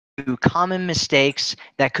common mistakes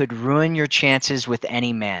that could ruin your chances with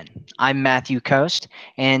any man. I'm Matthew Coast,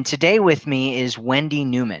 and today with me is Wendy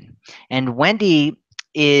Newman. And Wendy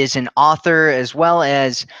is an author as well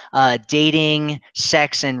as a dating,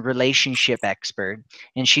 sex, and relationship expert.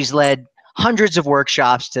 And she's led hundreds of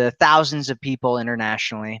workshops to thousands of people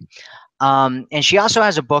internationally. And she also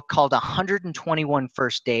has a book called 121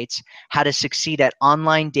 First Dates, How to Succeed at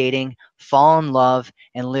Online Dating, Fall in Love,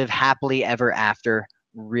 and Live Happily Ever After.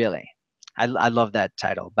 Really. I love that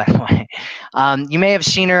title, by the way. You may have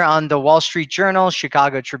seen her on the Wall Street Journal,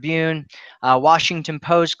 Chicago Tribune, Washington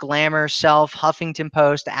Post, Glamour, Self, Huffington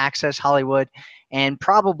Post, Access Hollywood, and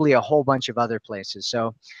probably a whole bunch of other places.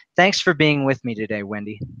 So thanks for being with me today,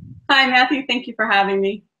 Wendy. Hi, Matthew. Thank you for having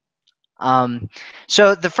me.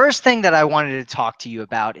 So the first thing that I wanted to talk to you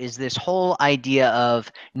about is this whole idea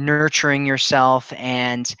of nurturing yourself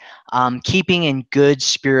and keeping in good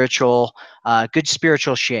spiritual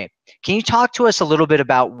shape. Can you talk to us a little bit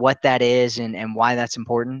about what that is and why that's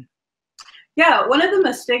important? Yeah, one of the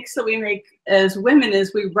mistakes that we make as women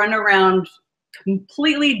is we run around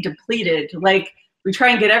completely depleted. Like, we try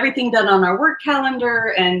and get everything done on our work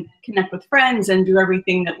calendar and connect with friends and do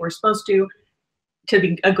everything that we're supposed to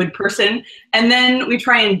be a good person. And then we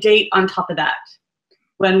try and date on top of that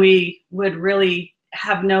when we would really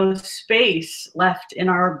have no space left in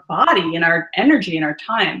our body, in our energy, in our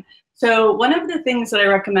time. So one of the things that I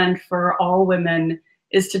recommend for all women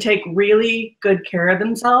is to take really good care of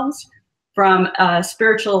themselves from a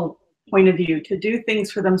spiritual point of view, to do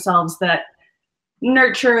things for themselves that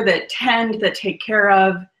nurture, that tend, that take care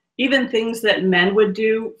of. Even things that men would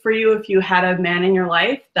do for you if you had a man in your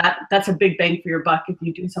life, that's a big bang for your buck if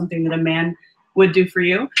you do something that a man would do for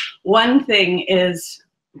you. One thing is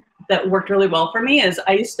that worked really well for me is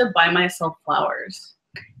I used to buy myself flowers.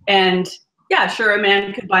 And yeah, sure, a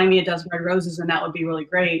man could buy me a dozen red roses and that would be really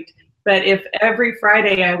great. But if every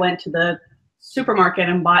Friday I went to the supermarket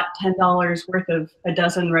and bought $10 worth of a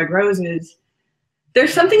dozen red roses,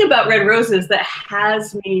 there's something about red roses that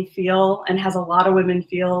has me feel, and has a lot of women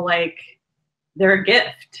feel, like they're a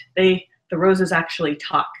gift. The roses actually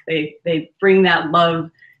talk. They bring that love,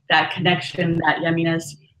 that connection, that yumminess.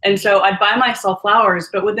 And so I'd buy myself flowers,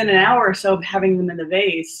 but within an hour or so of having them in the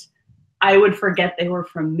vase, I would forget they were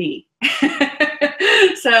from me.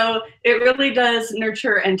 So it really does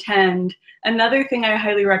nurture and tend. Another thing I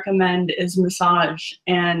highly recommend is massage.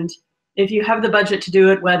 And if you have the budget to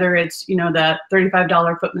do it, whether it's, you know, the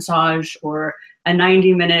 $35 foot massage or a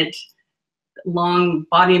 90-minute long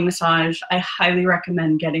body massage, I highly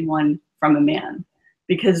recommend getting one from a man,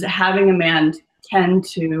 because having a man tend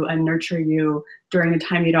to and nurture you during a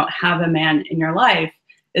time you don't have a man in your life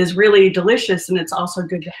is really delicious. And it's also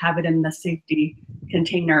good to have it in the safety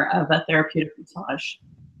container of a therapeutic massage.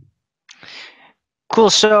 Cool.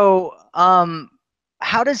 So,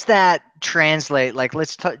 how does that translate? Like,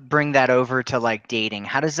 let's bring that over to like dating.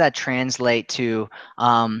 How does that translate to,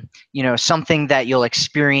 you know, something that you'll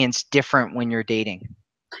experience different when you're dating?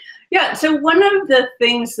 Yeah. So one of the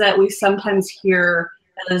things that we sometimes hear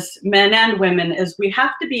as men and women is we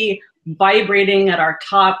have to be vibrating at our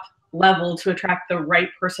top level to attract the right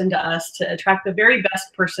person to us. To attract the very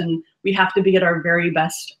best person, we have to be at our very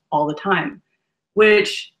best all the time,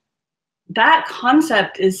 which that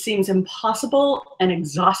concept seems impossible and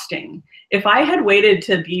exhausting. If I had waited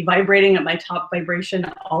to be vibrating at my top vibration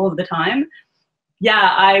all of the time,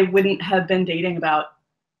 yeah, I wouldn't have been dating about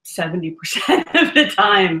 70% of the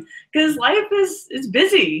time, because life is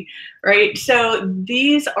busy, right? So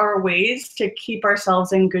these are ways to keep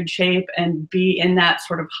ourselves in good shape and be in that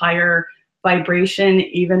sort of higher vibration,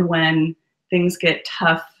 even when things get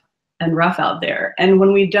tough and rough out there. And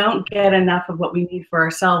when we don't get enough of what we need for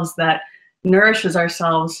ourselves that nourishes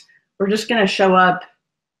ourselves, we're just going to show up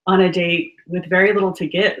on a date with very little to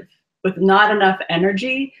give, with not enough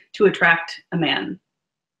energy to attract a man.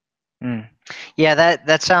 Yeah,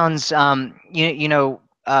 that sounds, what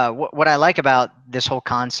I like about this whole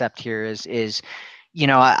concept here is, you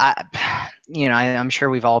know, I'm sure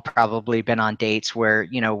we've all probably been on dates where,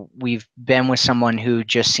 you know, we've been with someone who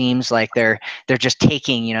just seems like they're just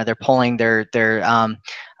taking, you know, they're pulling, they're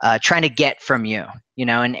trying to get from you, you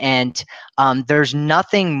know, and there's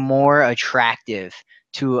nothing more attractive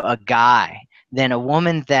to a guy than a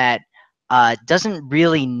woman that doesn't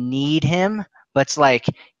really need him, but's like,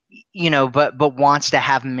 you know, but wants to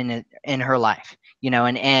have him in her life, you know,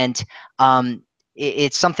 and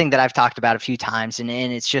it's something that I've talked about a few times, and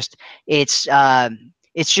it's just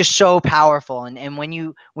so powerful. And when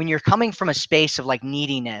you're coming from a space of like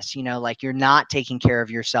neediness, you know, like you're not taking care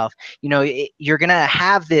of yourself, you know, you're gonna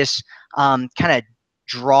have this kind of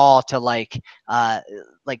draw to like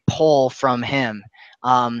pull from him,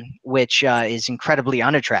 which is incredibly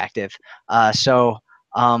unattractive. So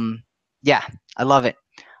yeah, I love it,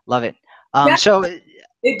 love it. Yeah, So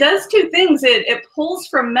it does two things. It pulls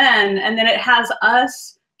from men, and then it has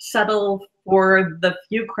us settle for the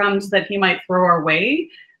few crumbs that he might throw our way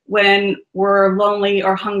when we're lonely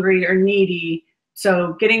or hungry or needy.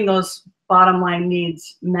 So getting those bottom line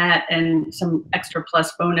needs met and some extra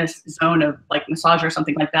plus bonus zone of like massage or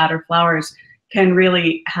something like that, or flowers, can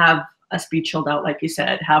really have us be chilled out, like you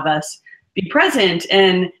said, have us be present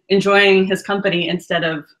and enjoying his company instead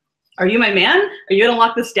of, are you my man? Are you gonna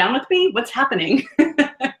lock this down with me? What's happening?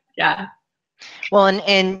 Yeah. well,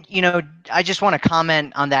 and you know, I just want to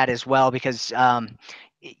comment on that as well, because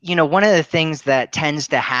you know, one of the things that tends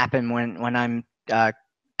to happen when I'm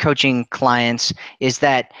coaching clients is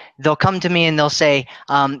that they'll come to me and they'll say,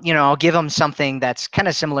 you know, I'll give them something that's kind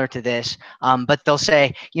of similar to this, but they'll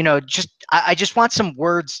say, you know, I just want some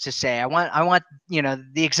words to say. I want, you know,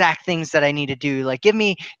 the exact things that I need to do. Like, give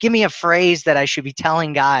me a phrase that I should be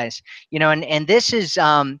telling guys, you know, and this is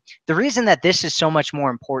the reason that this is so much more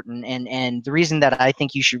important, and the reason that I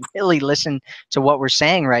think you should really listen to what we're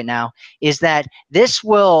saying right now is that this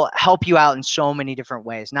will help you out in so many different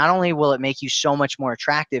ways. Not only will it make you so much more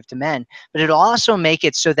attractive to men, but it'll also make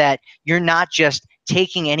it so that you're not just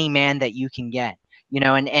taking any man that you can get, you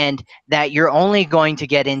know, and that you're only going to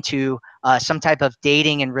get into some type of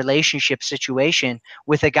dating and relationship situation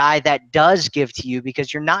with a guy that does give to you,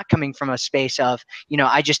 because you're not coming from a space of, you know,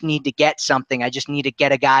 I just need to get something. I just need to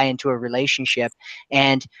get a guy into a relationship.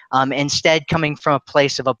 And instead coming from a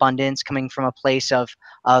place of abundance, coming from a place of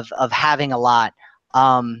having a lot.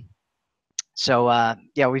 So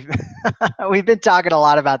yeah, we've we've been talking a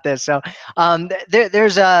lot about this. So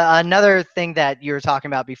there's another thing that you were talking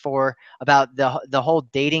about before about the whole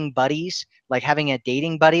dating buddies, like having a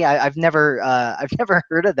dating buddy. I've never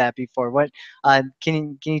heard of that before. What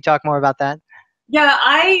can you talk more about that? Yeah,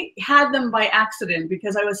 I had them by accident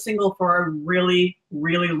because I was single for a really,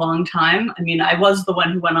 really long time. I mean, I was the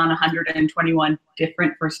one who went on 121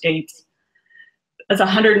 different first dates. That's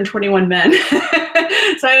 121 men.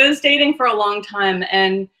 So I was dating for a long time,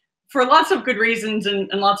 and for lots of good reasons and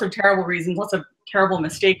lots of terrible reasons, lots of terrible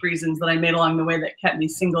mistake reasons that I made along the way that kept me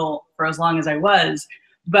single for as long as I was.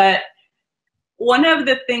 But one of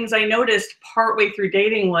the things I noticed partway through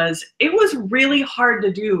dating was it was really hard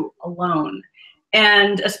to do alone.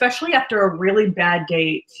 And especially after a really bad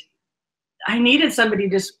date, I needed somebody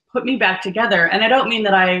to just put me back together. And I don't mean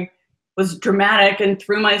that I was dramatic and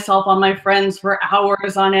threw myself on my friends for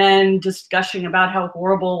hours on end, just gushing about how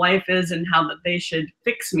horrible life is and how that they should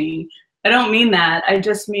fix me. I don't mean that. I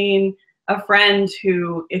just mean a friend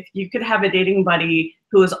who, if you could have a dating buddy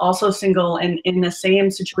who is also single and in the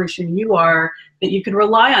same situation you are, that you could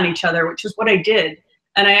rely on each other, which is what I did.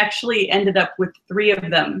 And I actually ended up with 3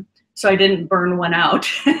 of them, so I didn't burn one out.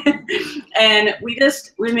 And we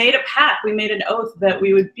made a pact, we made an oath that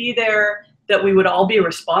we would be there, that we would all be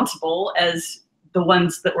responsible as the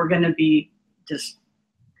ones that were going to be just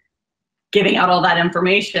giving out all that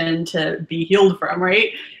information to be healed from, right?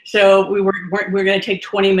 So we were going to take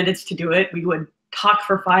 20 minutes to do it. We would talk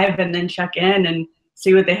for 5 and then check in and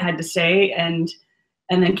see what they had to say, and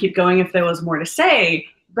then keep going if there was more to say.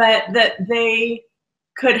 But that they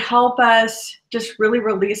could help us just really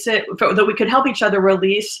release it, that we could help each other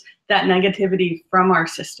release that negativity from our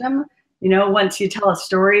system. You know, once you tell a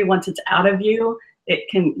story, once it's out of you,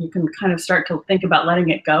 you can kind of start to think about letting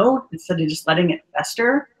it go instead of just letting it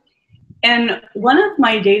fester. And one of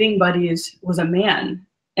my dating buddies was a man,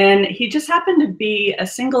 and he just happened to be a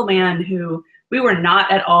single man who we were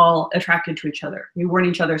not at all attracted to each other. We weren't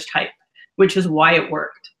each other's type, which is why it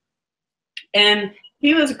worked. And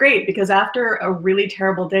he was great because after a really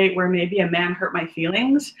terrible date where maybe a man hurt my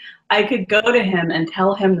feelings, I could go to him and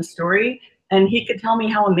tell him the story, and he could tell me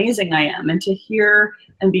how amazing I am. And to hear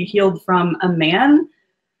and be healed from a man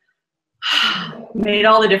made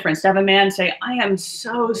all the difference. To have a man say, I am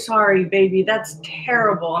so sorry, baby, that's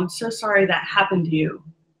terrible. I'm so sorry that happened to you.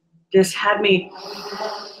 Just had me,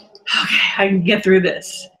 okay, I can get through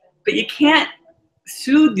this. But you can't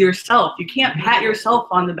soothe yourself. You can't pat yourself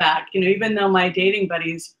on the back. You know, even though my dating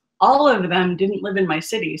buddies, all of them didn't live in my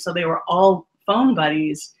city, so they were all phone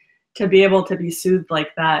buddies, to be able to be soothed like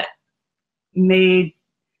that made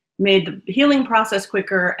the healing process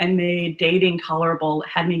quicker and made dating tolerable,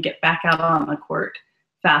 had me get back out on the court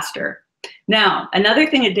faster. Now, another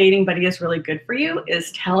thing a dating buddy is really good for you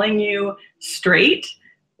is telling you straight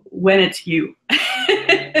when it's you.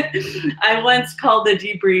 I once called the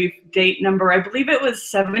debrief date number, I believe it was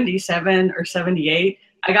 77 or 78,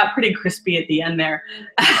 I got pretty crispy at the end there.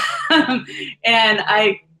 And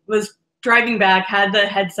I was driving back, had the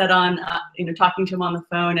headset on, talking to him on the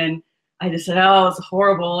phone, and I just said, oh, it was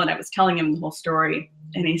horrible. And I was telling him the whole story.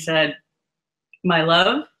 And he said, my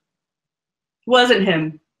love, wasn't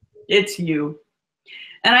him, it's you.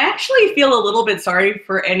 And I actually feel a little bit sorry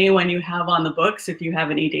for anyone you have on the books. If you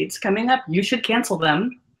have any dates coming up, you should cancel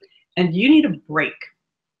them. And you need a break,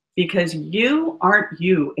 because you aren't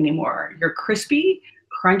you anymore. You're crispy,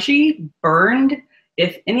 crunchy, burned.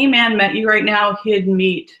 If any man met you right now, he'd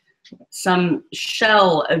meet some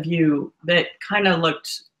shell of you that kind of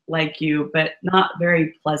looked like you, but not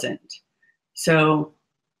very pleasant. So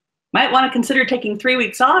might want to consider taking 3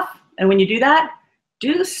 weeks off. And when you do that,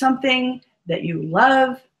 do something that you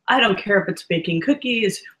love. I don't care if it's baking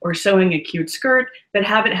cookies or sewing a cute skirt, but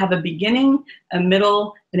have it have a beginning, a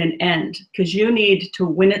middle, and an end, because you need to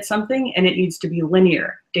win at something, and it needs to be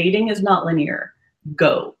linear. Dating is not linear.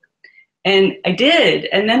 Go. And I did.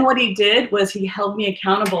 And then what he did was he held me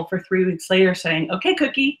accountable for 3 weeks later, saying, okay,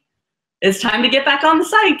 Cookie, it's time to get back on the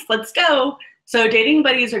sites. Let's go. So dating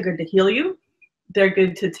buddies are good to heal you. They're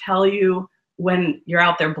good to tell you when you're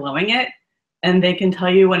out there blowing it. And they can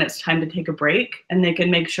tell you when it's time to take a break, and they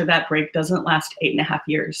can make sure that break doesn't last 8.5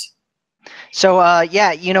 years. So,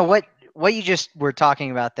 yeah, you know what you just were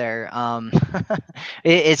talking about there,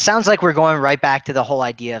 it sounds like we're going right back to the whole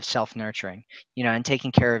idea of self-nurturing, and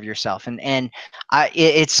taking care of yourself. And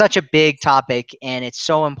it's such a big topic, and it's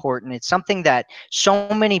so important. It's something that so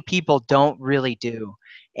many people don't really do.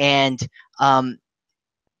 And,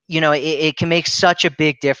 it can make such a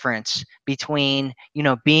big difference between,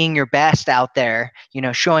 being your best out there,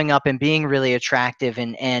 showing up and being really attractive,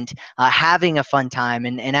 and having a fun time,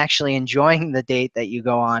 and actually enjoying the date that you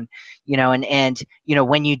go on, and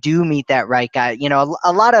when you do meet that right guy,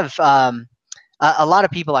 a lot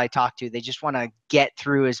of people I talk to, they just want to get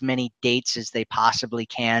through as many dates as they possibly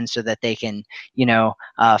can so that they can,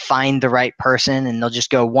 find the right person, and they'll just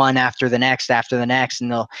go one after the next,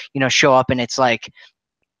 and they'll, show up, and it's like,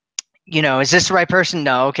 is this the right person?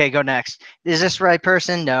 No. Okay, go next. Is this the right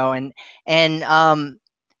person? No. And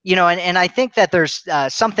I think that there's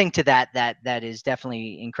something to that is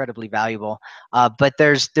definitely incredibly valuable. But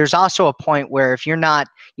there's also a point where if you're not,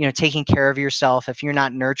 taking care of yourself, if you're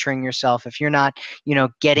not nurturing yourself, if you're not,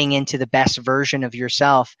 getting into the best version of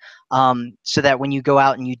yourself, so that when you go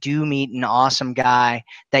out and you do meet an awesome guy,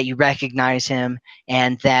 that you recognize him,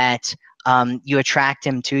 and that you attract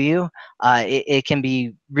him to you, it can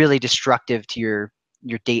be really destructive to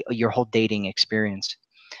your whole dating experience.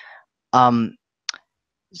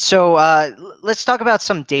 So let's talk about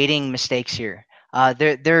some dating mistakes here.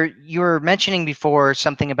 You were mentioning before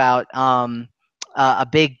something about a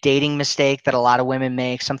big dating mistake that a lot of women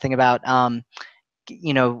make. Something about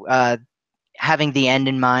having the end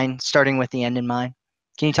in mind, starting with the end in mind.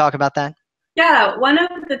 Can you talk about that? Yeah, one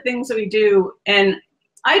of the things that we do, and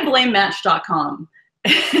I blame Match.com.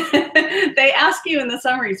 They ask you in the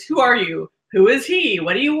summaries, who are you? Who is he?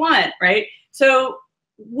 What do you want? Right? So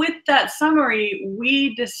with that summary,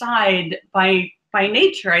 we decide by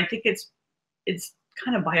nature, I think it's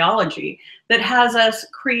kind of biology, that has us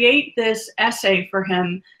create this essay for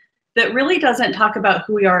him that really doesn't talk about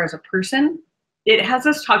who we are as a person. It has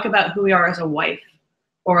us talk about who we are as a wife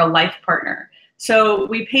or a life partner. So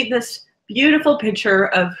we paint this beautiful picture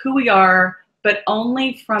of who we are, but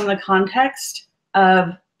only from the context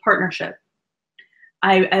of partnership.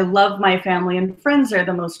 I love my family and friends. They're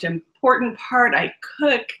the most important part. I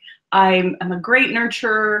cook. I'm a great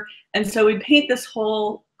nurturer. And so we paint this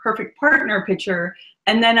whole perfect partner picture.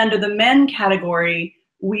 And then under the men category,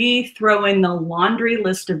 we throw in the laundry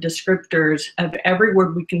list of descriptors of every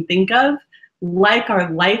word we can think of, like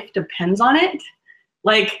our life depends on it.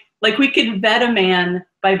 Like we could vet a man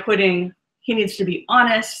by putting, he needs to be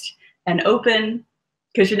honest and open,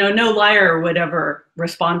 because no liar would ever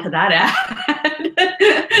respond to that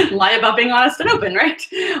ad. Lie about being honest and open, right?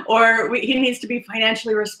 Or he needs to be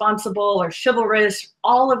financially responsible or chivalrous,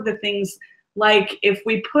 all of the things. Like if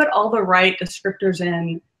we put all the right descriptors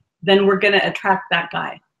in, then we're going to attract that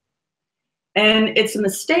guy. And it's a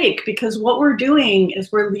mistake, because what we're doing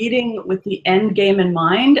is we're leading with the end game in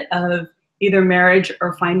mind of either marriage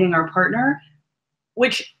or finding our partner,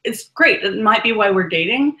 which is great. It might be why we're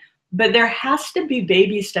dating, but there has to be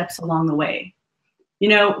baby steps along the way.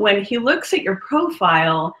 When he looks at your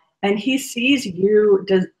profile and he sees you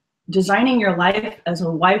designing your life as a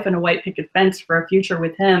wife in a white picket fence for a future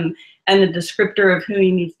with him, and the descriptor of who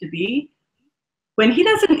he needs to be, when he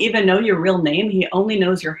doesn't even know your real name, he only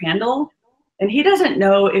knows your handle, and he doesn't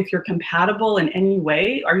know if you're compatible in any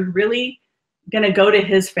way. Are you really going to go to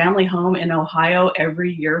his family home in Ohio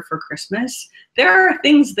every year for Christmas. There are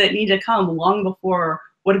things that need to come long before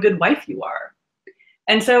what a good wife you are.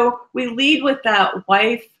 And so we lead with that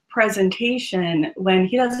wife presentation when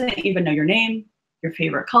he doesn't even know your name, your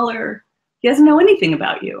favorite color. He doesn't know anything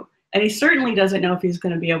about you. And he certainly doesn't know if he's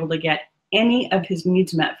going to be able to get any of his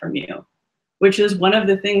needs met from you, which is one of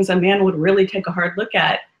the things a man would really take a hard look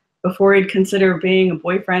at before he'd consider being a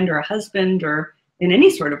boyfriend or a husband or in any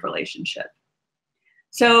sort of relationship.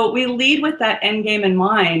 So we lead with that end game in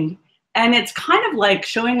mind. And it's kind of like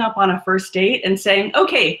showing up on a first date and saying,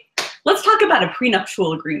 okay, let's talk about a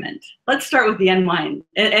prenuptial agreement. Let's start with the end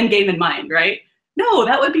game in mind, right? No,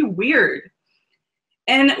 that would be weird.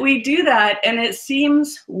 And we do that, and it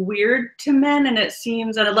seems weird to men, and it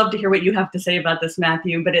seems, and I'd love to hear what you have to say about this,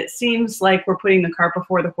 Matthew, but it seems like we're putting the cart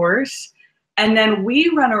before the horse. And then we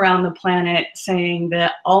run around the planet saying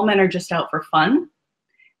that all men are just out for fun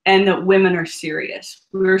and that women are serious.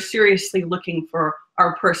 We're seriously looking for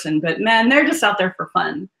our person, but men, they're just out there for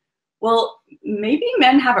fun. Well, maybe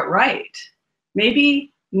men have it right.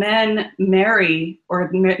 Maybe men marry or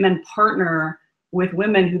men partner with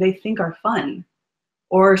women who they think are fun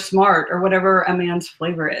or smart or whatever a man's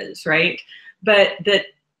flavor is, right? But that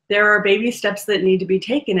there are baby steps that need to be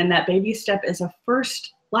taken, and that baby step is a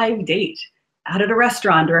first live date out at a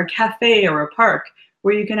restaurant or a cafe or a park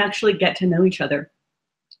where you can actually get to know each other,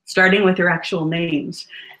 starting with your actual names.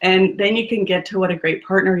 And then you can get to what a great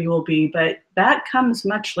partner you will be, but that comes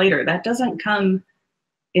much later. That doesn't come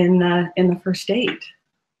in the first date.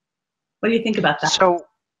 What do you think about that? So,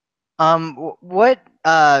 what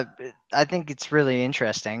I think it's really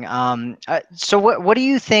interesting. So what do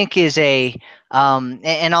you think is and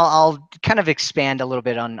I'll kind of expand a little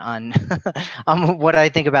bit on on what I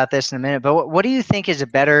think about this in a minute. But what do you think is a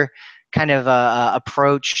better kind of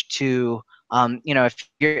approach to if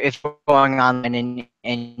you're going online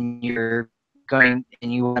and you're going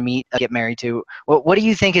and you want to meet get married to, what do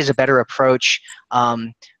you think is a better approach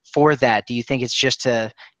for that? Do you think it's just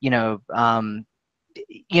to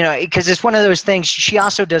because it's one of those things. She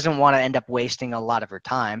also doesn't want to end up wasting a lot of her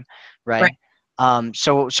time, right?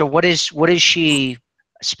 So what is she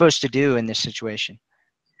supposed to do in this situation?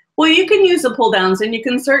 Well, you can use the pull downs, and you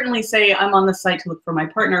can certainly say, I'm on the site to look for my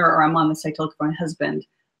partner, or I'm on the site to look for my husband.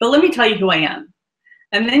 But let me tell you who I am.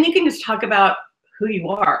 And then you can just talk about who you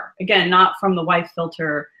are. Again, not from the wife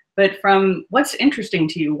filter, but from what's interesting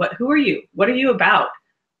to you. Who are you? What are you about?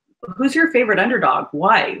 Who's your favorite underdog?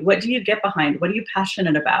 Why? What do you get behind? What are you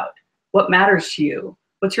passionate about? What matters to you?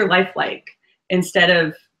 What's your life like? Instead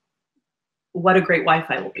of what a great wife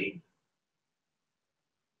I will be.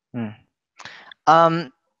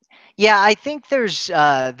 Yeah, I think there's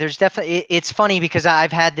definitely, it's funny because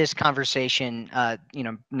I've had this conversation,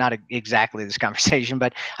 not exactly this conversation,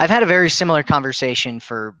 but I've had a very similar conversation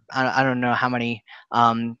for, I don't know how many,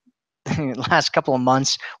 last couple of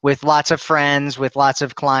months with lots of friends, with lots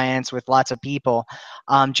of clients, with lots of people,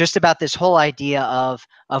 just about this whole idea of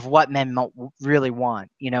what men really want,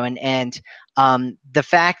 and the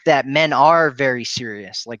fact that men are very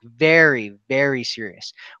serious, like very, very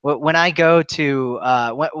serious. When I go to,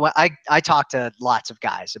 when I talk to lots of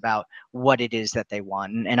guys about what it is that they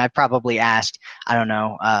want, and I've probably asked, I don't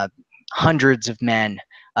know, hundreds of men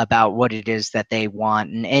about what it is that they want,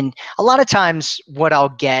 and a lot of times what I'll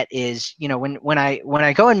get is when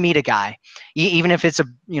I go and meet a guy, even if it's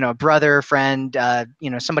a brother, friend,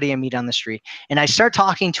 somebody I meet on the street, and I start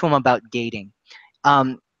talking to him about dating.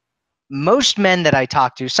 Most men that I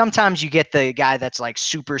talk to, sometimes you get the guy that's like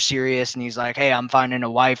super serious and he's like, hey, I'm finding a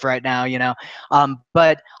wife right now,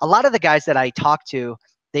 but a lot of the guys that I talk to,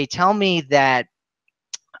 they tell me that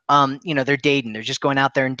they're dating. They're just going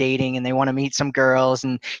out there and dating, and they want to meet some girls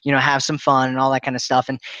and have some fun and all that kind of stuff.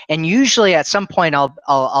 And usually at some point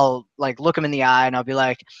I'll like look them in the eye and I'll be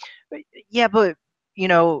like, yeah, but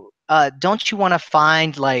don't you want to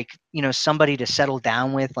find like somebody to settle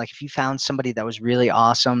down with? Like if you found somebody that was really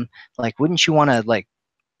awesome, like wouldn't you want to like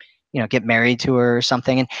get married to her or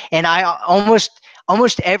something? And I almost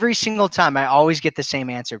every single time I always get the same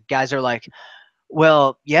answer. Guys are like,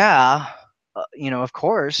 well, yeah. Of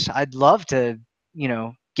course, I'd love to,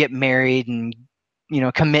 get married and,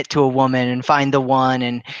 commit to a woman and find the one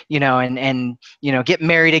and, get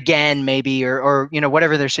married again maybe, or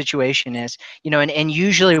whatever their situation is, and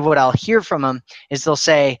usually what I'll hear from them is they'll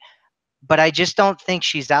say, but I just don't think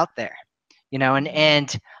she's out there,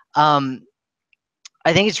 and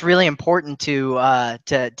I think it's really important to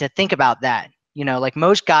think about that. Like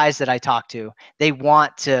most guys that I talk to, they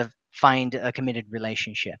want to find a committed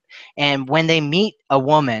relationship. And when they meet a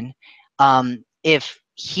woman, if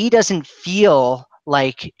he doesn't feel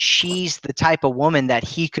like she's the type of woman that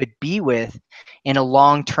he could be with in a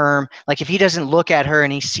long term. Like if he doesn't look at her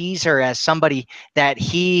and he sees her as somebody that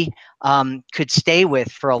he could stay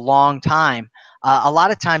with for a long time, a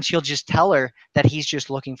lot of times he'll just tell her that he's just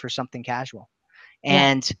looking for something casual.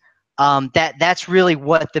 Yeah. And that's really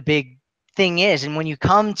what the big thing is. And when you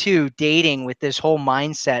come to dating with this whole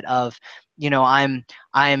mindset of, I'm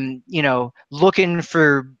looking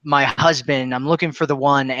for my husband, I'm looking for the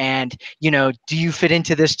one, and do you fit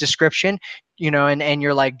into this description? And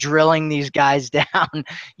you're like drilling these guys down,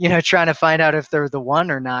 trying to find out if they're the one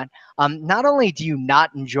or not. Not only do you not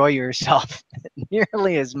enjoy yourself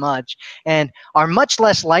nearly as much and are much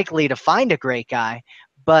less likely to find a great guy,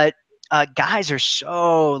 but guys are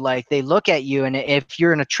so like, they look at you, and if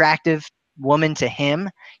you're an attractive woman to him,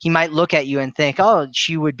 he might look at you and think, oh,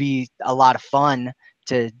 she would be a lot of fun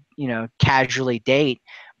to casually date.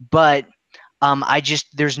 But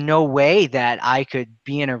there's no way that I could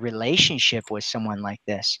be in a relationship with someone like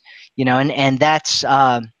this, and that's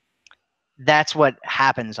what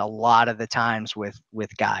happens a lot of the times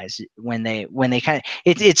with guys when they kind of,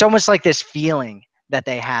 it's almost like this feeling that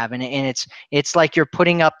they have, and it's like you're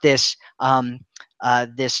putting up this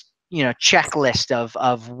this checklist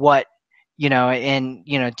of what, and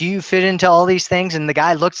do you fit into all these things? And the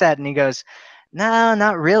guy looks at it and he goes, no,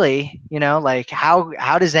 not really. Like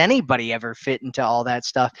how does anybody ever fit into all that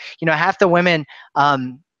stuff? Half the women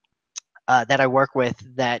that I work with,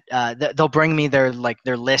 that they'll bring me their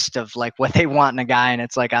list of like what they want in a guy, and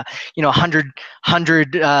it's like a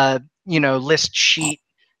 100 list sheet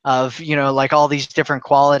of like all these different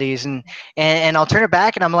qualities, and I'll turn it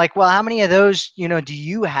back and I'm like, well, how many of those do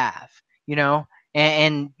you have?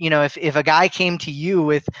 If a guy came to you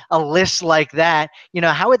with a list like that,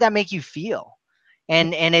 how would that make you feel?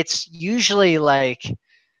 And it's usually like,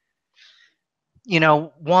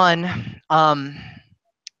 one,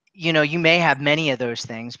 you may have many of those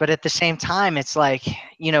things, but at the same time, it's like,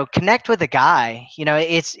 connect with a guy.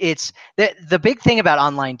 It's the big thing about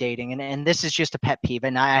online dating, and this is just a pet peeve,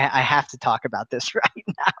 and I have to talk about this right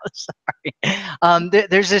now. Sorry.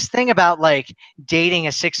 There's this thing about like dating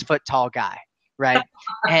a 6 foot tall guy, right?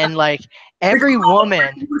 And like every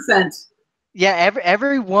woman, 100%. yeah,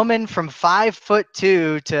 every woman from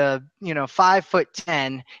 5'2" to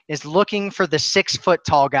 5'10" is looking for the 6 foot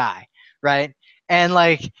tall guy, right? And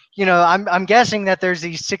like, I'm guessing that there's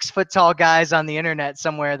these 6 foot tall guys on the internet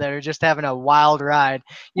somewhere that are just having a wild ride,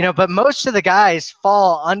 but most of the guys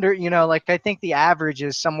fall under, like I think the average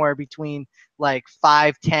is somewhere between like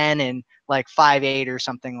 5'10" and like 5'8" or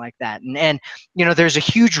something like that. And there's a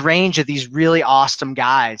huge range of these really awesome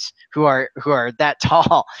guys who are that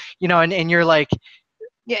tall, and you're like,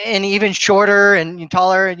 yeah, and even shorter and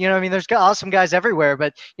taller, I mean, there's awesome guys everywhere,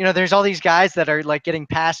 but there's all these guys that are like getting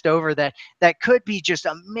passed over that could be just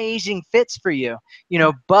amazing fits for you,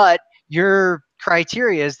 but your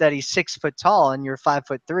criteria is that he's 6 foot tall and you're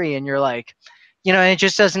 5'3", and you're like, it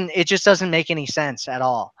just doesn't make any sense at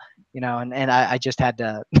all, and I just had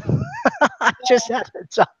to, I just had to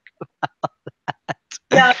talk.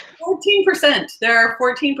 Yeah, 14%. There are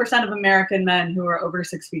 14% of American men who are over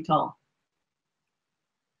 6 feet tall.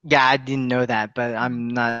 Yeah, I didn't know that, but I'm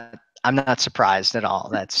not surprised at all.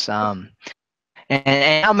 That's and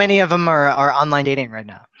how many of them are online dating right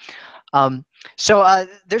now? So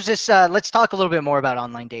there's this. Let's talk a little bit more about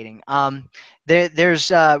online dating. There's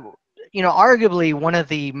arguably one of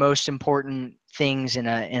the most important things in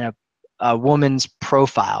a woman's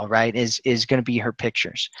profile, right, is going to be her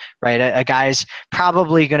pictures, right? A guy's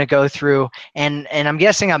probably going to go through, and I'm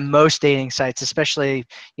guessing on most dating sites, especially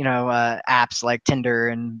apps like Tinder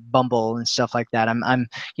and Bumble and stuff like that, I'm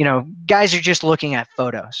guys are just looking at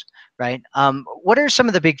photos, right? What are some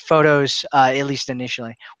of the big photos, at least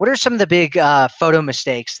initially? What are some of the big photo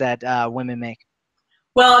mistakes that women make?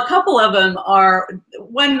 Well, a couple of them are,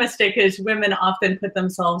 one mistake is women often put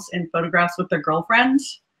themselves in photographs with their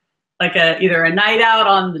girlfriends, like either a night out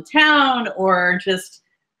on the town or just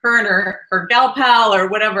her and her gal pal or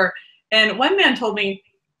whatever. And one man told me,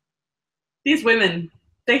 these women,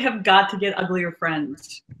 they have got to get uglier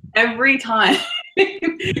friends every time.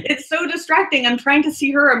 It's so distracting. I'm trying to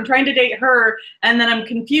see her, I'm trying to date her, and then I'm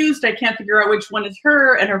confused. I can't figure out which one is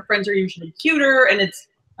her, and her friends are usually cuter, and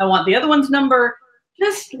I want the other one's number.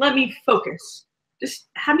 Just let me focus. Just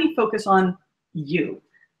have me focus on you.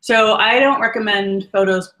 So I don't recommend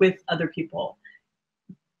photos with other people.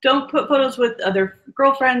 Don't put photos with other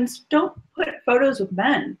girlfriends. Don't put photos with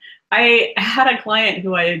men. I had a client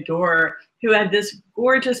who I adore who had this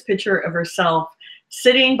gorgeous picture of herself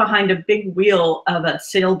sitting behind a big wheel of a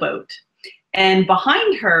sailboat. And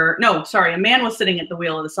behind her, no, sorry, a man was sitting at the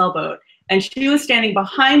wheel of the sailboat. And she was standing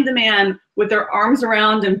behind the man with their arms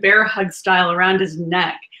around and bear hug style around his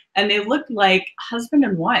neck. And they looked like husband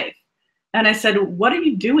and wife. And I said, what are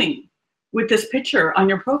you doing with this picture on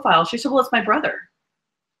your profile? She said, well, it's my brother.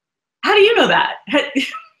 How do you know that?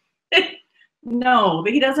 No,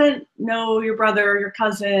 but he doesn't know your brother, your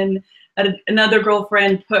cousin. Another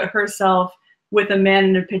girlfriend put herself with a man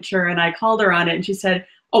in a picture, and I called her on it, and she said,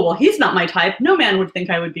 oh, well, he's not my type. No man would think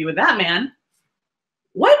I would be with that man.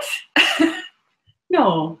 What?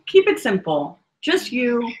 No, keep it simple. Just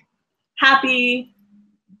you, happy,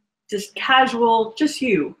 just casual, just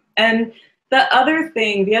you. And the other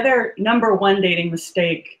thing, the other number one dating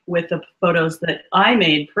mistake with the photos that I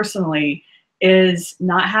made personally is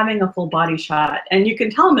not having a full body shot. And you can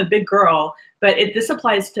tell I'm a big girl, but this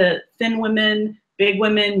applies to thin women, big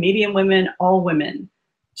women, medium women, all women.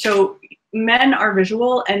 So men are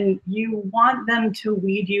visual, and you want them to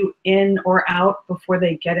weed you in or out before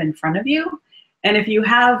they get in front of you. And if you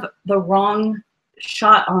have the wrong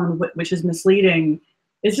shot on, which is misleading,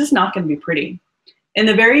 it's just not going to be pretty. In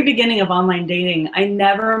the very beginning of online dating, I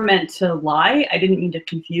never meant to lie. I didn't mean to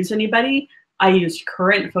confuse anybody. I used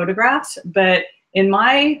current photographs, but in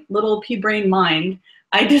my little pea-brain mind,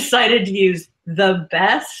 I decided to use the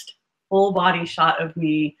best full body shot of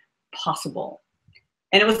me possible.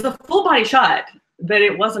 And it was a full body shot, but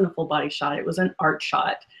it wasn't a full body shot. It was an art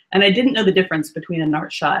shot. And I didn't know the difference between an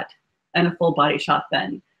art shot and a full body shot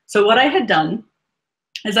then. So what I had done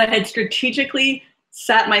is I had strategically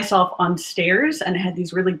sat myself on stairs, and I had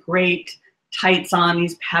these really great tights on,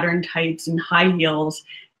 these pattern tights and high heels.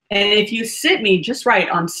 And if you sit me just right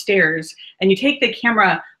on stairs and you take the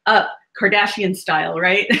camera up Kardashian style,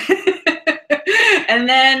 right? And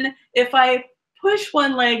then if I push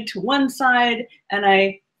one leg to one side and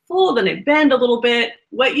I fold and I bend a little bit,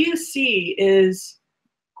 what you see is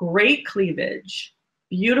great cleavage,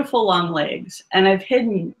 beautiful long legs, and I've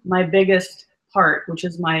hidden my biggest part, which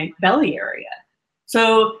is my belly area.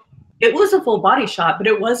 So it was a full body shot, but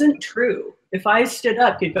it wasn't true. If I stood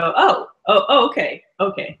up, you'd go, oh, okay,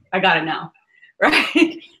 I got it now,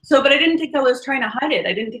 right? So, but I didn't think I was trying to hide it.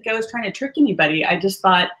 I didn't think I was trying to trick anybody. I just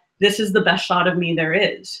thought, this is the best shot of me there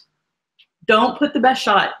is. Don't put the best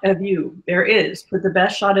shot of you there is. Put the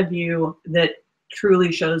best shot of you that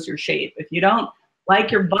truly shows your shape. If you don't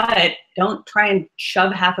like your butt, don't try and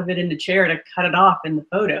shove half of it in the chair to cut it off in the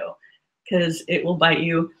photo, because it will bite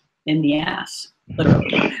you in the ass,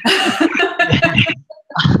 literally.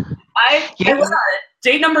 I went on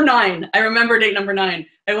date number 9. I remember date number 9.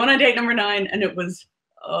 I went on date number 9, and it was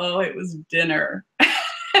dinner.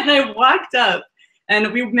 And I walked up,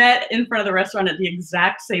 and we met in front of the restaurant at the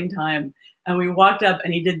exact same time. And we walked up,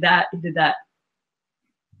 and he did that.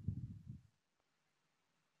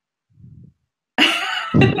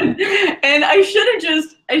 And I should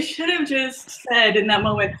have just said in that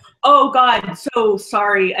moment, oh God, so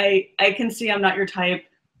sorry. I can see I'm not your type.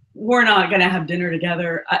 We're not gonna have dinner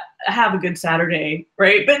together. Have a good Saturday,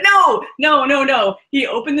 right? But no. He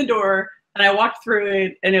opened the door, and I walked through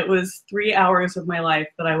it, and it was 3 hours of my life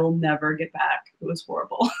that I will never get back. It was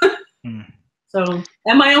horrible. So,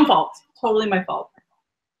 and my own fault. Totally my fault.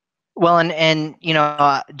 Well, and you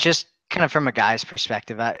know, just kind of from a guy's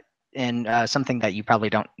perspective, and something that you probably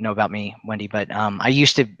don't know about me, Wendy, but I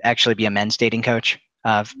used to actually be a men's dating coach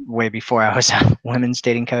way before I was a women's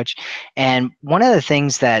dating coach. And one of the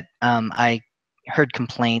things that I heard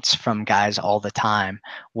complaints from guys all the time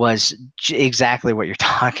was exactly what you're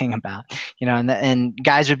talking about, you know, and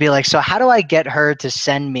guys would be like, so how do I get her to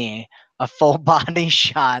send me a full body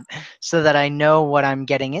shot so that I know what I'm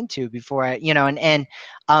getting into before I, you know, and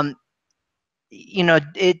you know,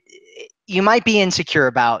 you might be insecure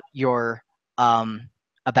about your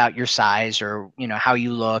size, or you know how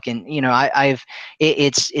you look, and you know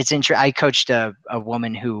it's interesting. I coached a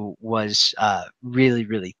woman who was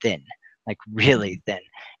really thin, like really thin,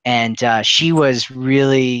 and she was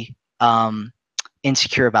really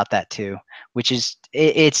insecure about that too. Which is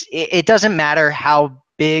it doesn't matter how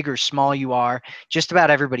big or small you are, just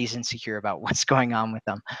about everybody's insecure about what's going on with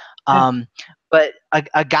them. But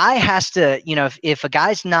a guy has to, you know, if a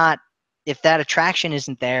guy's not, if that attraction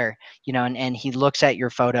isn't there, you know, and he looks at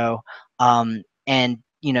your photo, and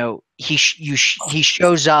you know he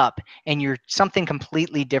shows up and you're something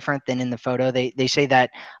completely different than in the photo. They say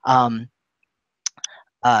that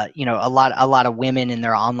you know, a lot of women in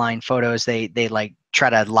their online photos, they like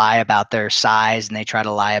try to lie about their size, and they try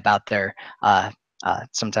to lie about their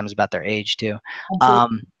sometimes about their age too.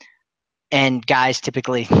 And guys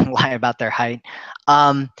typically lie about their height.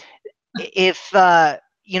 If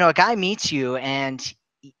you know, a guy meets you and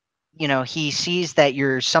you know, he sees that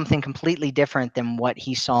you're something completely different than what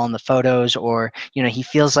he saw in the photos, or, you know, he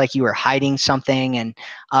feels like you are hiding something. And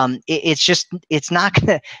it's just, it's not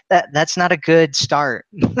gonna, that's not a good start.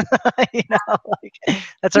 You know, like,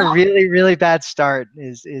 that's a really, really bad start,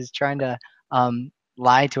 is trying to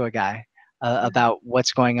lie to a guy about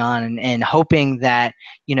what's going on, and hoping that,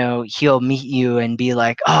 you know, he'll meet you and be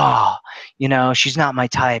like, oh, you know, she's not my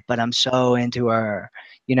type, but I'm so into her,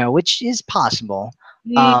 you know, which is possible.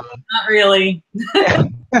 Um, Not really.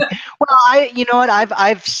 well, you know what,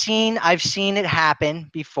 I've seen it happen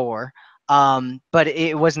before, but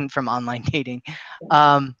it wasn't from online dating.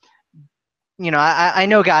 Um, you know, I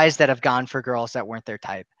know guys that have gone for girls that weren't their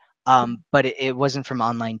type, but it wasn't from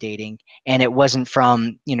online dating, and it wasn't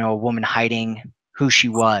from, you know, a woman hiding who she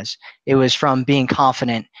was. It was from being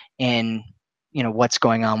confident in, you know, what's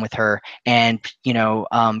going on with her, and, you know,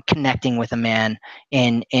 connecting with a man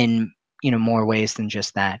in, you know, more ways than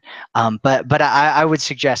just that. But I would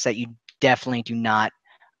suggest that you definitely do not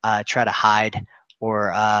try to hide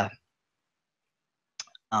or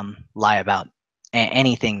lie about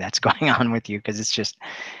anything that's going on with you, because it's just,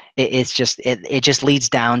 it just leads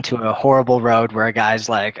down to a horrible road where a guy's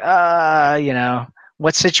like, you know,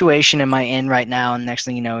 what situation am I in right now? And next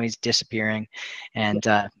thing you know, he's disappearing, and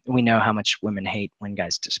we know how much women hate when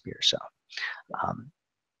guys disappear. So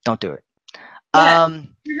don't do it. Yeah,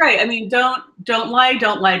 you're right. I mean, don't lie.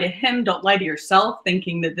 Don't lie to him. Don't lie to yourself,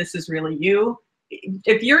 thinking that this is really you.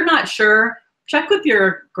 If you're not sure, check with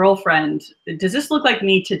your girlfriend. Does this look like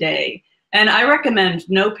me today? And I recommend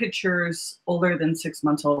no pictures older than 6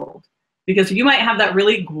 months old, because you might have that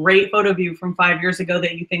really great photo of you from 5 years ago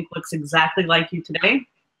that you think looks exactly like you today.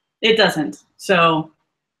 It doesn't. So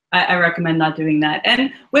I recommend not doing that.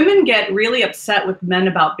 And women get really upset with men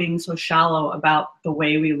about being so shallow about the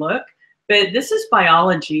way we look. But this is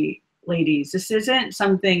biology, ladies. This isn't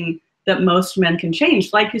something that most men can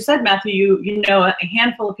change. Like you said, Matthew, you know a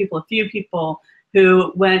handful of people, a few people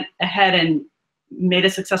who went ahead and made a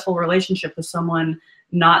successful relationship with someone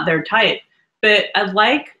not their type. But I'd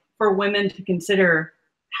like for women to consider,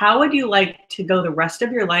 how would you like to go the rest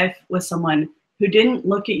of your life with someone who didn't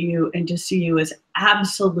look at you and just see you as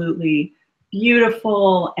absolutely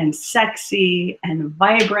beautiful and sexy and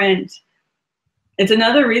vibrant? It's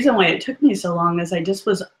another reason why it took me so long, is I just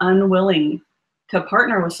was unwilling to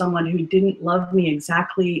partner with someone who didn't love me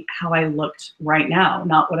exactly how I looked right now,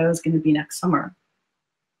 not what I was going to be next summer.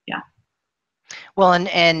 Yeah. Well,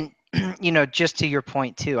 and you know, just to your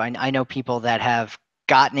point too, I know people that have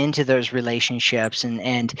gotten into those relationships,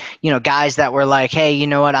 and you know, guys that were like, hey, you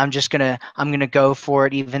know what, I'm gonna go for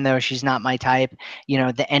it even though she's not my type, you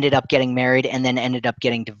know, that ended up getting married and then ended up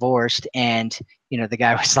getting divorced. And you know, the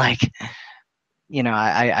guy was like, you know,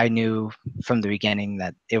 I knew from the beginning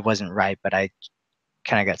that it wasn't right, but I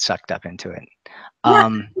kind of got sucked up into it. Yeah,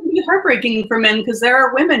 it can be heartbreaking for men, because there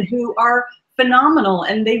are women who are phenomenal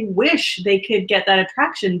and they wish they could get that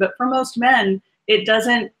attraction. But for most men, it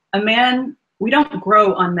doesn't, we don't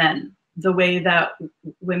grow on men the way that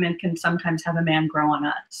women can sometimes have a man grow on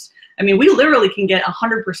us. I mean, we literally can get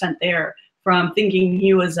 100% there from thinking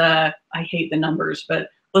he was I hate the numbers, but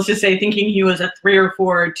let's just say thinking he was a 3 or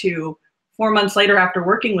 4 to 4 months later, after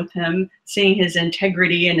working with him, seeing his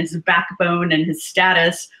integrity and his backbone and his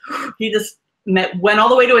status, he just went all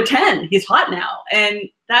the way to a 10. He's hot now. And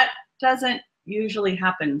that doesn't usually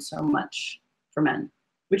happen so much for men,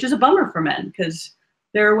 which is a bummer for men, because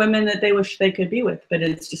there are women that they wish they could be with, but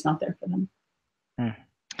it's just not there for them.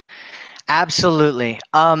 Absolutely.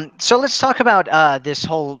 So let's talk about this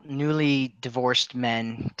whole newly divorced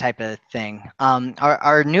men type of thing.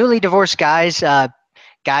 Are newly divorced guys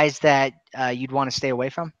guys that you'd want to stay away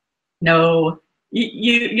from? No,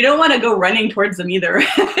 you don't want to go running towards them either.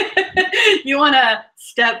 You want to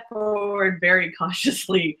step forward very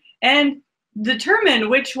cautiously and determine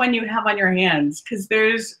which one you have on your hands, because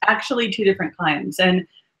there's actually 2 different kinds. And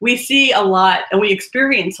we see a lot, and we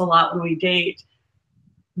experience a lot when we date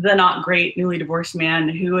the not great newly divorced man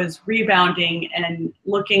who is rebounding and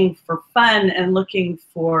looking for fun and looking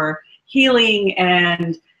for healing.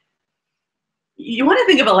 And you want to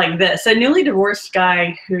think of it like this: a newly divorced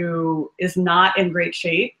guy who is not in great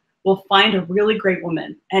shape will find a really great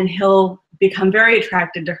woman and he'll become very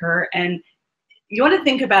attracted to her. And you want to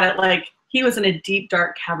think about it like he was in a deep,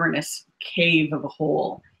 dark, cavernous cave of a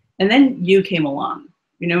hole. And then you came along.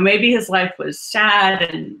 You know, maybe his life was sad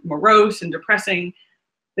and morose and depressing,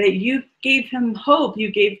 but you gave him hope.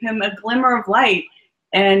 You gave him a glimmer of light.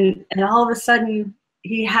 And all of a sudden,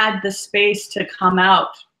 he had the space to come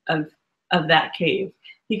out of that cave.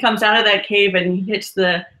 He comes out of that cave and he hits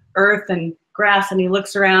the earth, and grass and he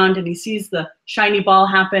looks around and he sees the shiny ball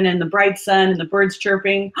happen and the bright sun and the birds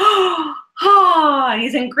chirping. And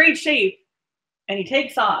he's in great shape and he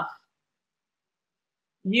takes off.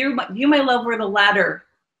 You, my love, were the ladder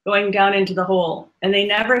going down into the hole, and they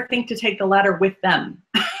never think to take the ladder with them.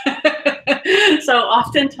 So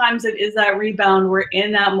oftentimes it is that rebound. We're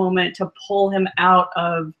in that moment to pull him out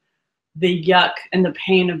of the yuck and the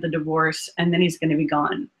pain of the divorce, and then he's going to be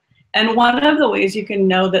gone. And one of the ways you can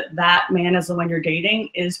know that that man is the one you're dating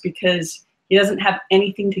is because he doesn't have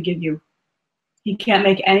anything to give you. He can't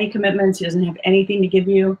make any commitments. He doesn't have anything to give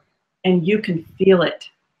you, and you can feel it.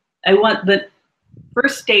 I want the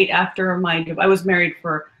first date after I was married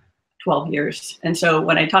for 12 years. And so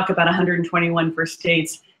when I talk about 121 first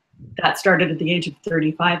dates, that started at the age of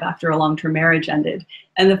 35 after a long-term marriage ended.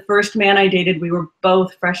 And the first man I dated, we were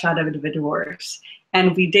both fresh out of a divorce.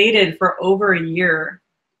 And we dated for over a year.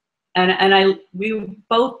 And we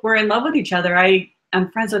both were in love with each other.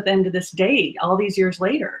 I'm friends with him to this day, all these years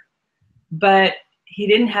later. But he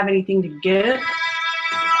didn't have anything to give.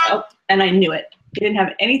 Oh, and I knew it. He didn't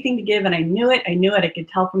have anything to give, and I knew it. I could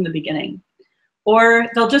tell from the beginning. Or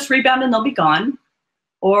they'll just rebound and they'll be gone.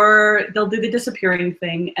 Or they'll do the disappearing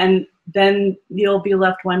thing, and then you'll be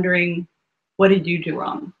left wondering, what did you do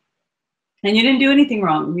wrong? And you didn't do anything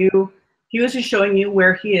wrong. He was just showing you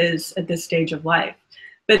where he is at this stage of life.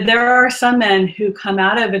 But there are some men who come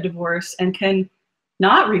out of a divorce and can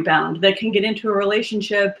not rebound, that can get into a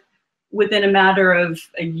relationship within a matter of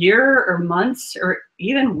a year or months or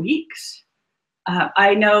even weeks.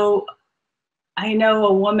 I know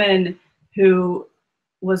a woman who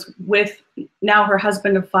was with now her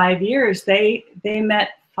husband of 5 years. They met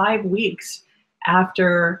 5 weeks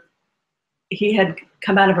after he had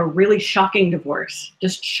come out of a really shocking divorce,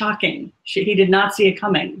 just shocking. He did not see it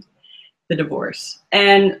coming, the divorce.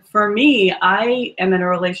 And for me, I am in a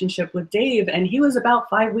relationship with Dave, and he was about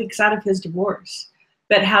 5 weeks out of his divorce.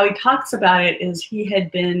 But how he talks about it is he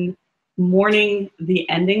had been mourning the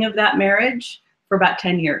ending of that marriage for about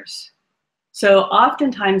 10 years. So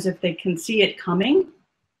oftentimes if they can see it coming,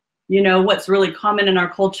 what's really common in our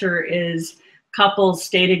culture is couples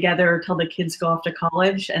stay together till the kids go off to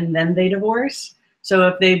college and then they divorce. So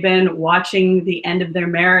if they've been watching the end of their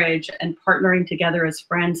marriage and partnering together as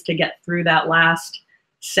friends to get through that last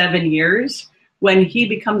 7 years, when he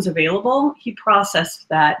becomes available, he processed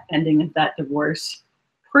that ending of that divorce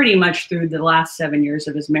pretty much through the last 7 years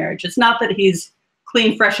of his marriage. It's not that he's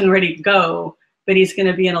clean, fresh, and ready to go, but he's going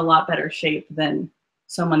to be in a lot better shape than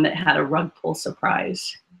someone that had a rug pull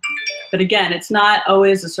surprise. But again, it's not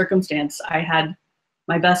always a circumstance. I had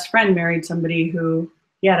my best friend married somebody who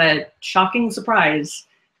he had a shocking surprise,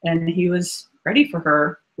 and he was ready for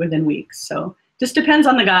her within weeks. So just depends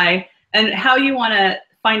on the guy. And how you want to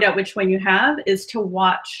find out which one you have is to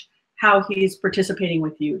watch how he's participating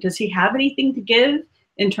with you. Does he have anything to give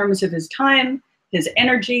in terms of his time, his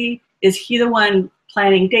energy? Is he the one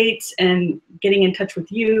planning dates and getting in touch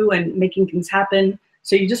with you and making things happen?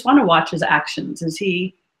 So you just want to watch his actions.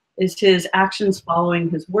 Is his actions following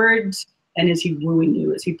his words? And is he wooing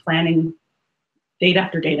you? Is he planning date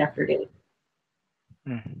after date after date?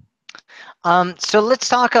 So let's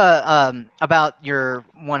talk about your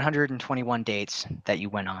 121 dates that you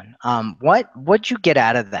went on. What'd you get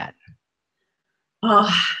out of that?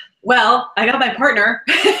 Well, I got my partner.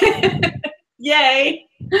 Yay.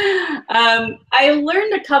 I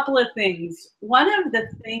learned a couple of things. One of the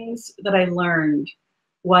things that I learned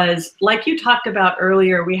was, like you talked about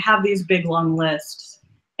earlier, we have these big long lists.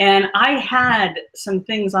 And I had some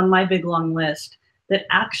things on my big long list that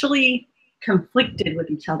actually conflicted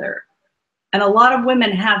with each other. And a lot of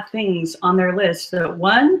women have things on their list that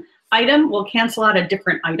one item will cancel out a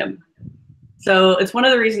different item. So it's one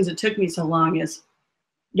of the reasons it took me so long is,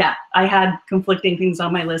 yeah, I had conflicting things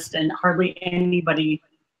on my list and hardly anybody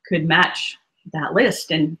could match that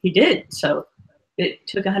list, and he did. So it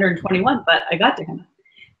took 121, but I got to him.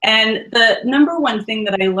 And the number one thing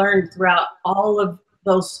that I learned throughout all of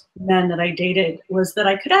those men that I dated was that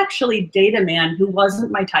I could actually date a man who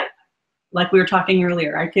wasn't my type. Like we were talking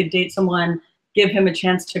earlier, I could date someone, give him a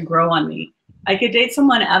chance to grow on me. I could date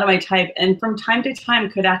someone out of my type and from time to time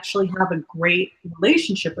could actually have a great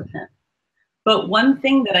relationship with him. But one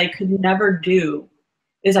thing that I could never do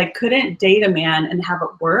is I couldn't date a man and have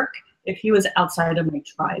it work if he was outside of my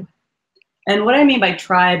tribe. And what I mean by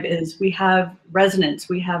tribe is we have resonance,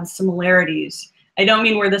 we have similarities. I don't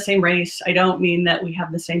mean we're the same race. I don't mean that we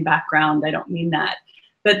have the same background. I don't mean that.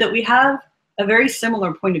 But that we have a very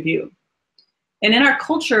similar point of view. And in our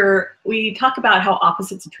culture, we talk about how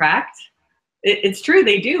opposites attract. It's true,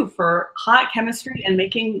 they do for hot chemistry and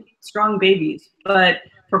making strong babies. But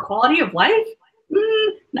For quality of life,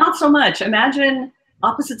 not so much. Imagine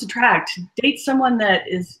opposites attract. Date someone that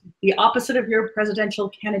is the opposite of your presidential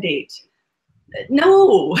candidate.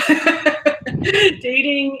 No.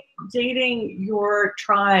 dating your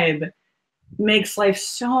tribe makes life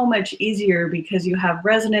so much easier because you have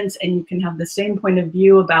resonance and you can have the same point of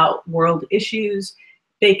view about world issues.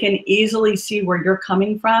 They can easily see where you're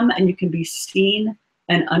coming from, and you can be seen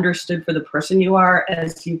and understood for the person you are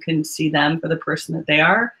as you can see them for the person that they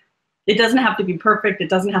are. It doesn't have to be perfect. It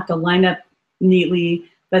doesn't have to line up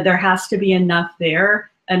neatly, but there has to be enough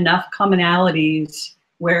there, enough commonalities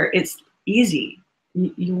where it's easy.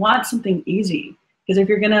 You want something easy, because if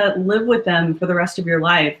you're going to live with them for the rest of your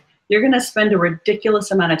life, you're going to spend a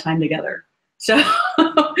ridiculous amount of time together. So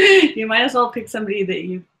you might as well pick somebody that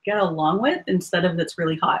you get along with instead of that's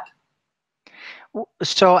really hot.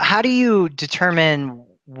 So how do you determine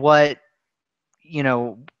what,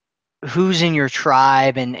 who's in your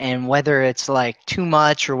tribe, and whether it's like too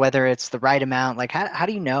much or whether it's the right amount? Like, how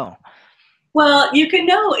do you know? Well, you can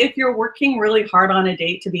know if you're working really hard on a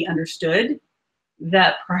date to be understood,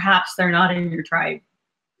 that perhaps they're not in your tribe.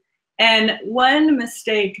 And one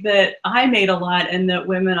mistake that I made a lot and that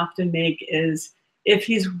women often make is, if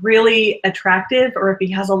he's really attractive or if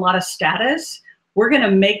he has a lot of status, we're going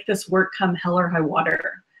to make this work come hell or high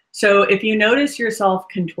water. So if you notice yourself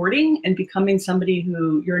contorting and becoming somebody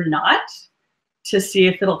who you're not to see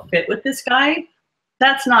if it'll fit with this guy,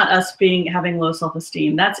 that's not us having low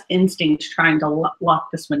self-esteem. That's instinct trying to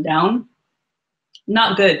lock this one down.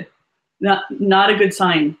 Not good. Not a good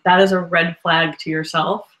sign. That is a red flag to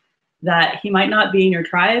yourself that he might not be in your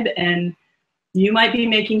tribe, and you might be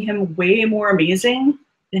making him way more amazing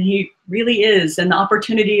than he really is, and the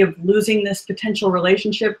opportunity of losing this potential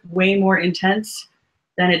relationship way more intense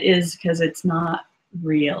than it is because it's not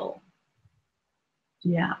real.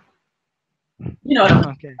 Yeah. You know what I'm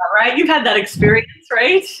talking about, right? You've had that experience,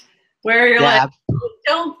 right? Where you're like, I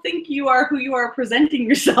don't think you are who you are presenting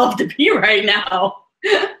yourself to be right now.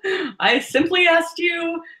 I simply asked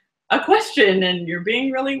you a question and you're being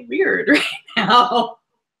really weird right now.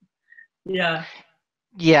 Yeah.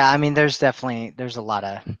 Yeah, I mean, there's a lot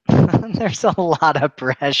of there's a lot of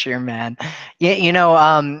pressure, man. Yeah,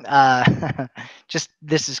 just,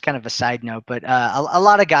 this is kind of a side note, but a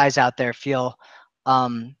lot of guys out there feel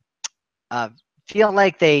like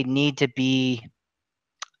they need to be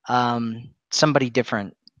somebody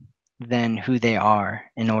different than who they are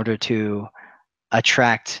in order to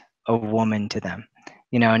attract a woman to them.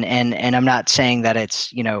 And I'm not saying that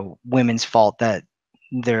it's, women's fault that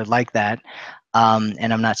they're like that.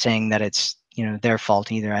 And I'm not saying that it's, their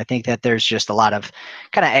fault either. I think that there's just a lot of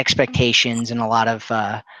kind of expectations and a lot of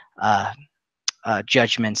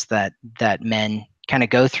judgments that men kind of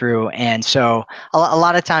go through, and so a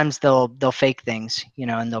lot of times they'll fake things,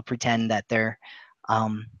 and they'll pretend that they're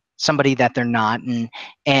somebody that they're not,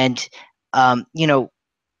 and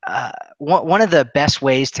one of the best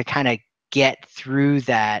ways to kind of get through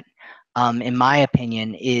that, in my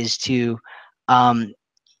opinion, is to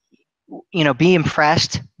be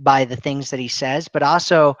impressed by the things that he says, but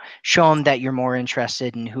also show him that you're more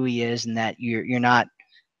interested in who he is, and that you're not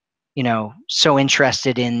so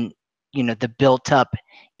interested in the built up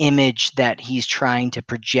image that he's trying to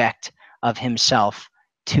project of himself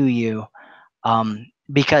to you,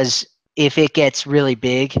 because if it gets really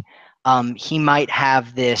big, he might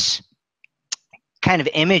have this kind of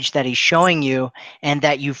image that he's showing you and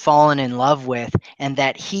that you've fallen in love with, and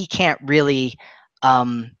that he can't really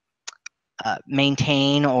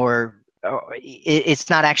maintain, or it's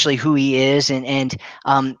not actually who he is. And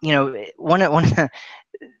one of the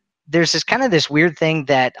there's this weird thing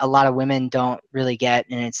that a lot of women don't really get,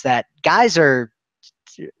 and it's that guys are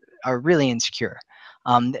really insecure.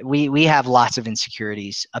 We have lots of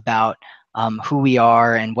insecurities about who we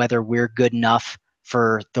are and whether we're good enough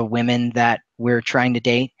for the women that we're trying to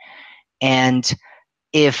date. And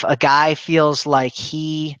if a guy feels like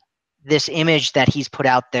this image that he's put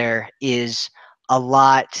out there is a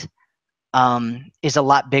lot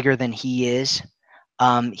bigger than he is,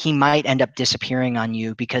 he might end up disappearing on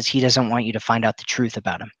you because he doesn't want you to find out the truth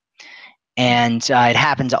about him. And it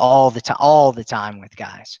happens all the time with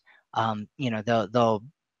guys.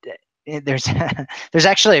 There's there's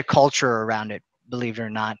actually a culture around it, believe it or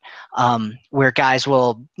not, where guys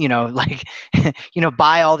will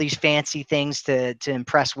buy all these fancy things to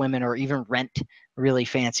impress women, or even rent really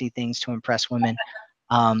fancy things to impress women,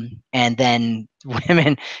 and then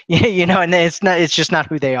women and it's just not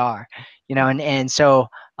who they are, and so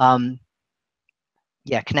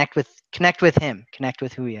yeah, connect with him, connect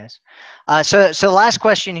with who he is. So the last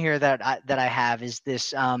question here that I have is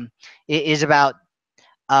this, is about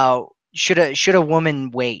should a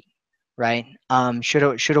woman wait, right?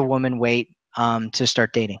 Should a woman wait to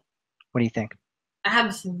start dating? What do you think?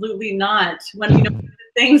 Absolutely not. When, you know, the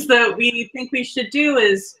things that we think we should do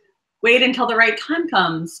is wait until the right time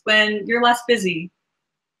comes when you're less busy.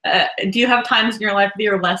 Do you have times in your life that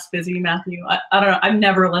you're less busy, Matthew? I don't know. I'm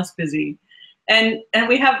never less busy. And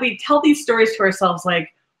we tell these stories to ourselves like,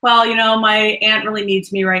 well, you know, my aunt really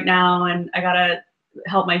needs me right now and I gotta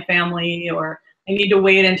help my family, or I need to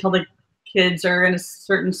wait until the kids are in a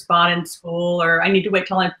certain spot in school, or I need to wait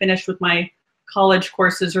till I'm finished with my college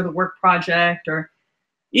courses or the work project, or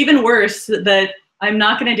even worse, that I'm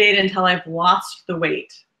not gonna date until I've lost the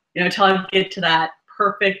weight, you know, until I get to that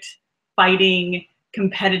perfect fighting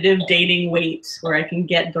competitive dating weight where I can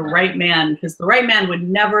get the right man, because the right man would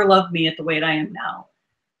never love me at the weight I am now.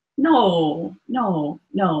 No, no,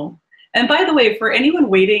 no. And by the way, for anyone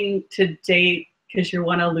waiting to date because you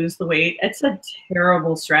want to lose the weight, it's a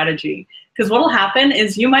terrible strategy. Because what will happen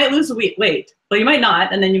is you might lose the weight, well, you might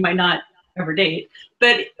not, and then you might not ever date.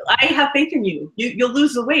 But I have faith in you. You'll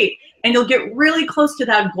lose the weight, and you'll get really close to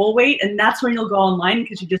that goal weight, and that's when you'll go online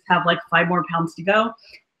because you just have like 5 more pounds to go.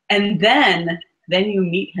 And then you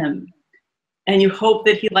meet him and you hope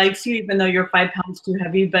that he likes you even though you're 5 pounds too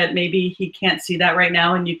heavy, but maybe he can't see that right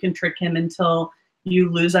now, and you can trick him until you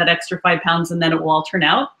lose that extra 5 pounds, and then it will all turn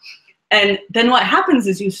out. And then what happens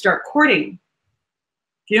is you start courting.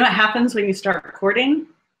 Do you know what happens when you start courting?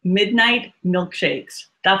 Midnight milkshakes.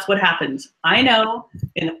 That's what happens. I know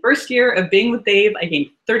in the first year of being with Dave, I gained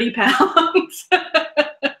 30 pounds.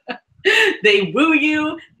 They woo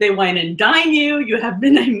you, they wine and dine you, you have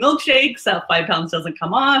midnight milkshakes, that 5 pounds doesn't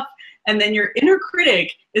come off, and then your inner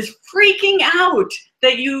critic is freaking out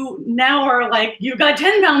that you now are like, you got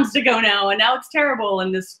 10 pounds to go now, and now it's terrible,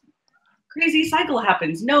 and this crazy cycle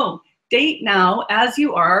happens. No, date now as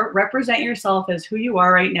you are, represent yourself as who you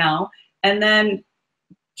are right now, and then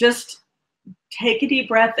just take a deep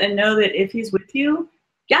breath and know that if he's with you,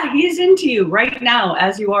 yeah, he's into you right now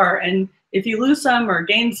as you are. And if you lose some or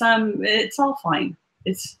gain some, it's all fine.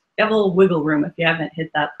 You have a little wiggle room if you haven't hit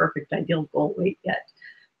that perfect ideal goal weight yet.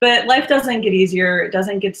 But life doesn't get easier. It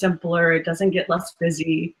doesn't get simpler. It doesn't get less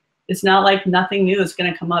busy. It's not like nothing new is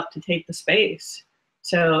going to come up to take the space.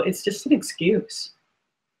 So it's just an excuse.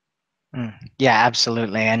 Yeah,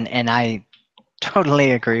 absolutely. And I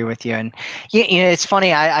totally agree with you. And you know, it's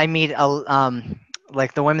funny. I meet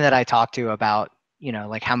like the women that I talk to about, you know,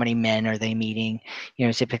 like how many men are they meeting, you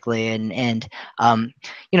know, typically, and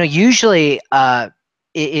you know, usually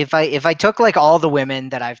if I took like all the women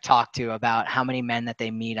that I've talked to about how many men that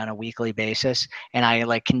they meet on a weekly basis, and I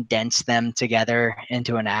like condense them together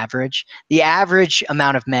into an average, the average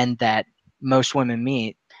amount of men that most women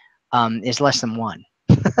meet is less than one.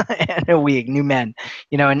 In a week, new men,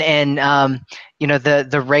 you know, and you know,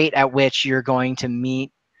 the rate at which you're going to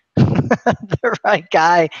meet the right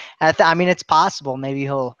guy I mean, it's possible maybe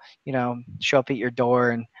he'll, you know, show up at your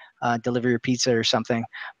door and deliver your pizza or something,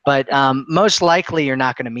 but most likely you're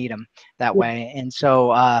not going to meet him that way. And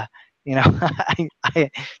so you know, I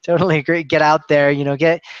totally agree. Get out there, you know,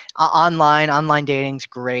 get online dating's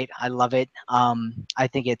great. I love it. I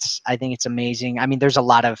think it's amazing. I mean, there's a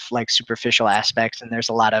lot of like superficial aspects, and there's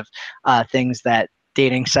a lot of things that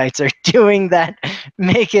dating sites are doing that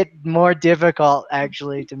make it more difficult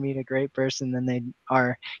actually to meet a great person than they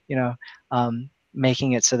are, you know,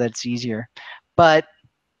 making it so that it's easier. But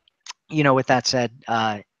you know, with that said,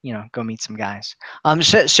 you know, go meet some guys.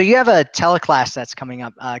 So you have a teleclass that's coming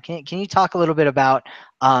up. Can you talk a little bit about,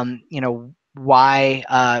 you know,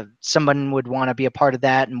 why someone would want to be a part of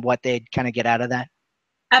that and what they'd kind of get out of that?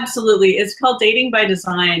 Absolutely. It's called Dating by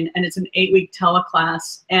Design, and it's an 8-week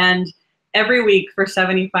teleclass. And every week for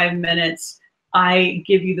 75 minutes, I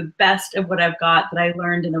give you the best of what I've got that I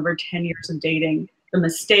learned in over 10 years of dating, the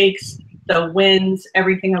mistakes, the wins,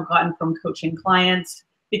 everything I've gotten from coaching clients,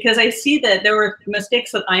 because I see that there were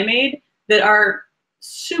mistakes that I made that are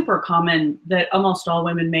super common that almost all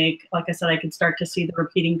women make. Like I said, I could start to see the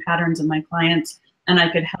repeating patterns in my clients, and I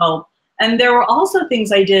could help. And there were also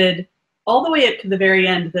things I did all the way up to the very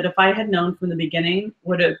end that if I had known from the beginning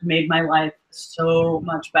would have made my life so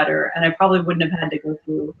much better. And I probably wouldn't have had to go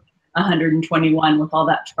through 121 with all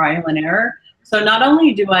that trial and error. So not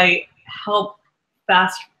only do I help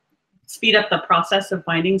speed up the process of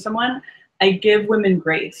finding someone, I give women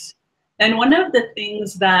grace. And one of the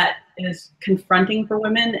things that is confronting for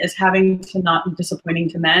women is having to not be disappointing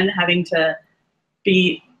to men, having to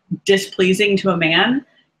be displeasing to a man.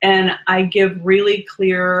 And I give really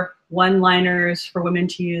clear one-liners for women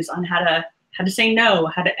to use on how to say no,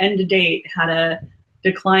 how to end a date, how to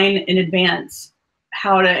decline in advance.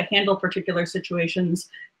 how to handle particular situations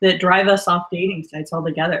that drive us off dating sites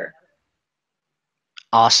altogether.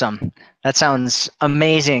 Awesome. That sounds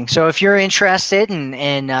amazing. So if you're interested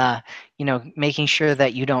in you know, making sure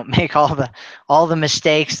that you don't make all the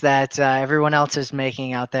mistakes that everyone else is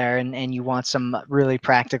making out there, and you want some really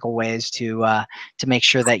practical ways to make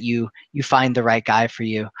sure that you find the right guy for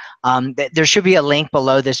you, there should be a link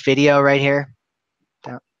below this video right here.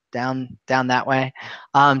 Down that way.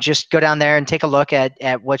 Just go down there and take a look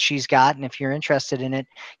at what she's got, and if you're interested in it,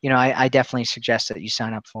 you know, I definitely suggest that you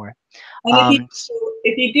sign up for it. And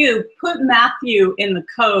if you do, put Matthew in the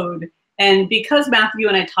code. And because Matthew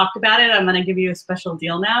and I talked about it, I'm going to give you a special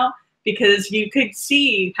deal now, because you could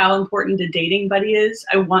see how important a dating buddy is.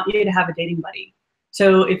 I want you to have a dating buddy.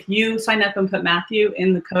 So if you sign up and put Matthew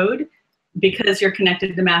in the code, because you're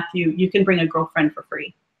connected to Matthew, you can bring a girlfriend for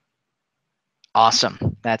free.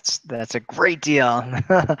 Awesome. That's a great deal.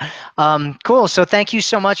 Cool. So thank you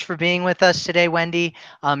so much for being with us today, Wendy.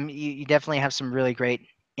 You definitely have some really great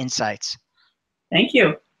insights. Thank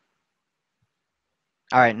you.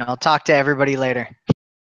 All right, and I'll talk to everybody later.